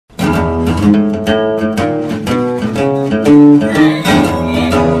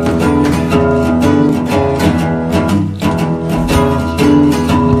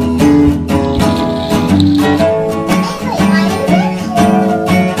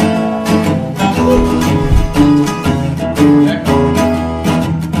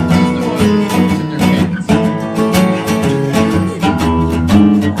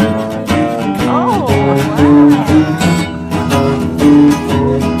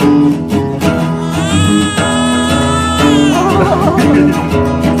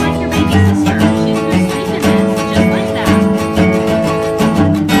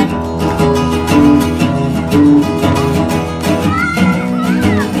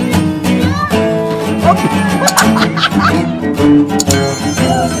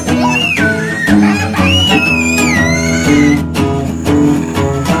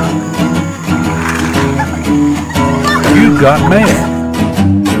Got mad.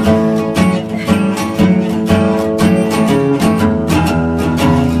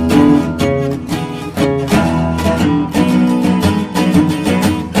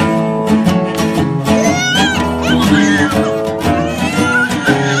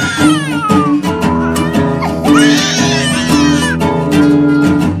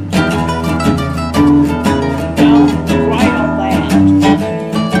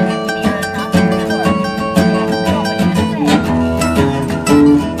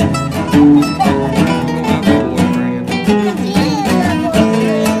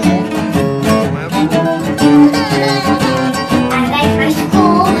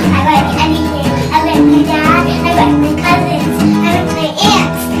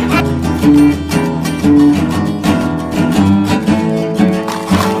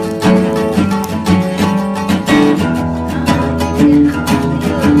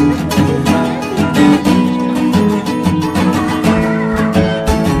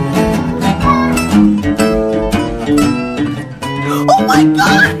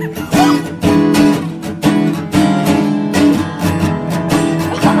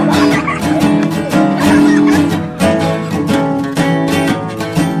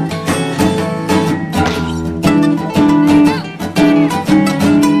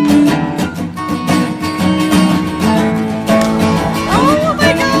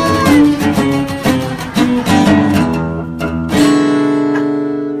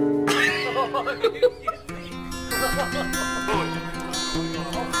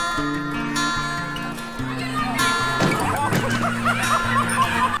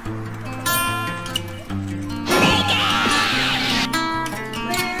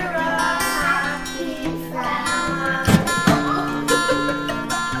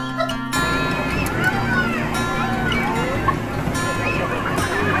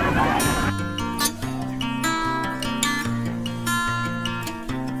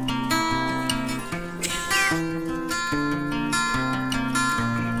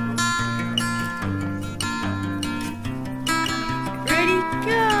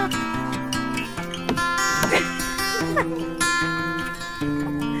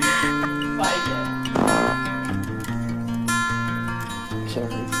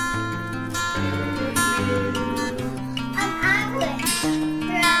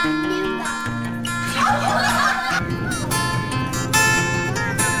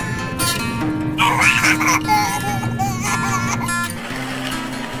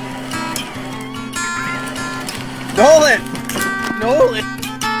 Nolan! Nolan!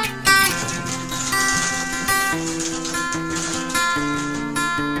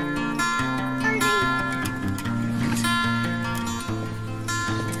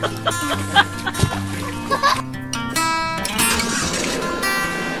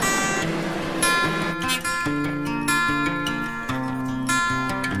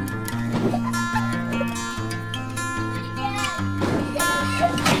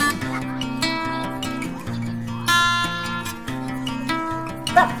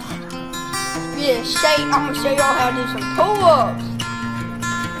 Yeah, I'm gonna show y'all how to do some pull-ups.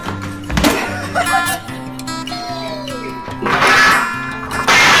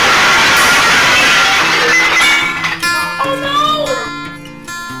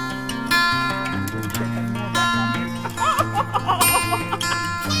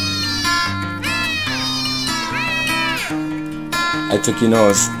 I took your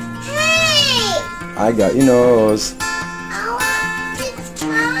nose. I got your nose.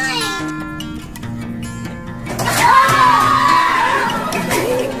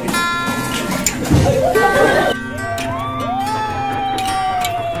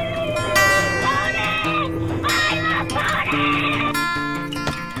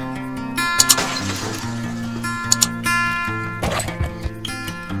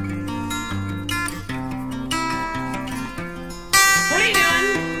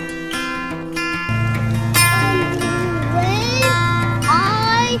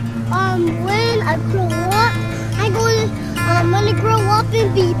 up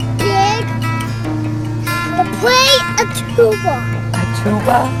and be big? To play a tuba. A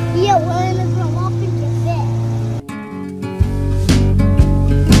tuba? Yeah, we're gonna grow up and get big.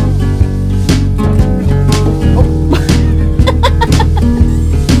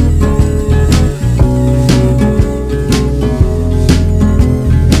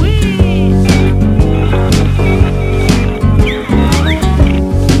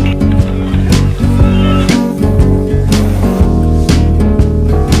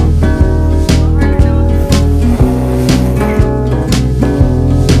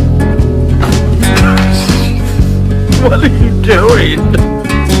 What are you doing?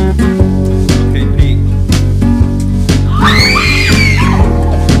 Okay, Pete.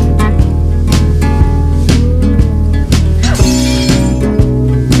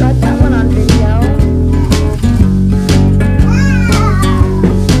 Got that one on video.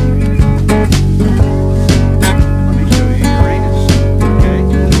 Let me show you Uranus. Okay.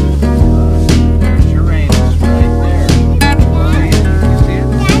 There's Uranus right there. See it? You see it?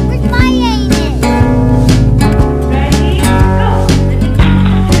 That was my anus. Ready, go!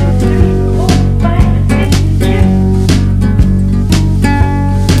 5, 6, 7.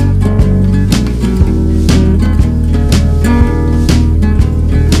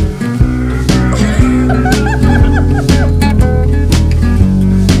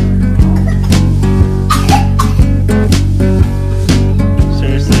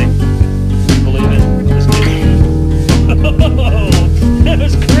 Seriously? You believe it? Just kidding. That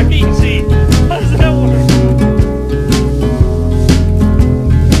was crazy. How does that work?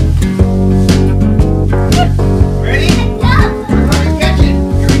 Ready? Catch it.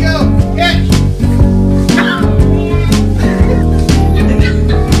 Here we go. Catch.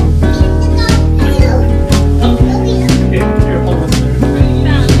 Okay, here, hold this there.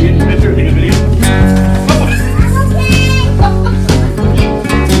 You need a picture, take a video. Hi, hi, hi.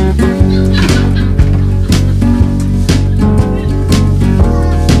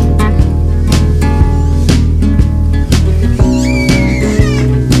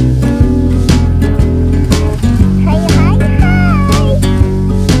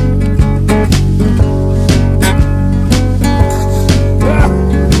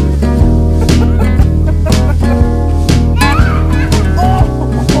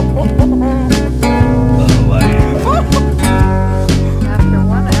 After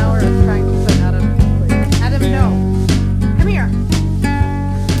 1 hour of trying to put Adam to sleep. Adam, no. Come here.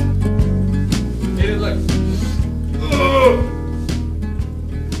 Hey, look.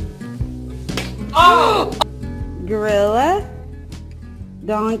 Gorilla,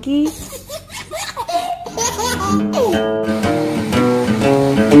 donkey,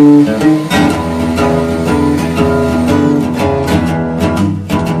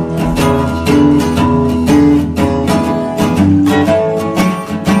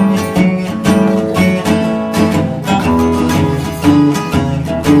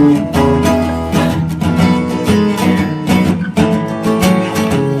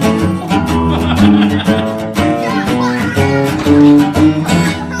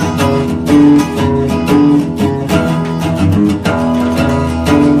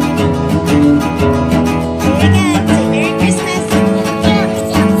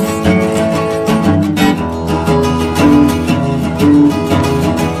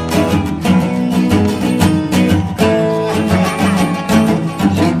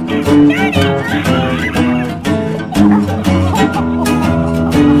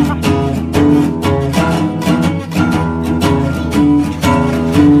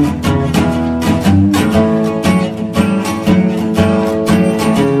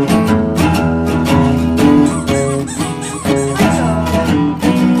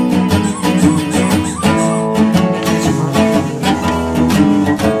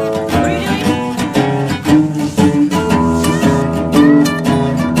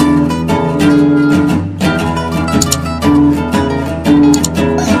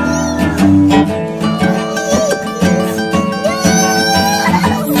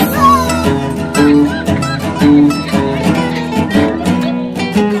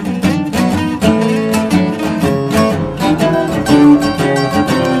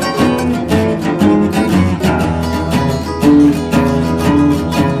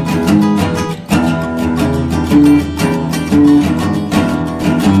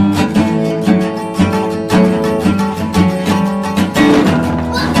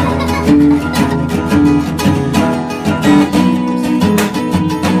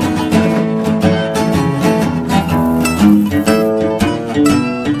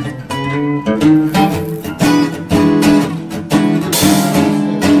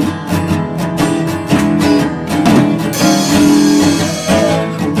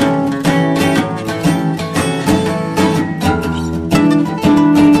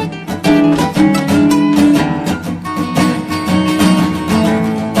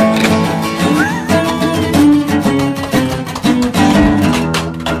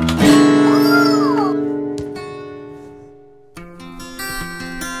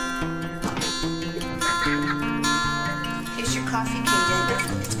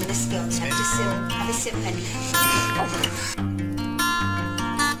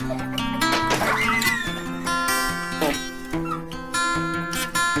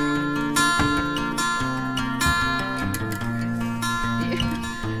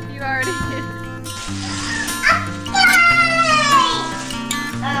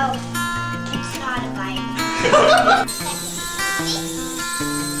 Okay.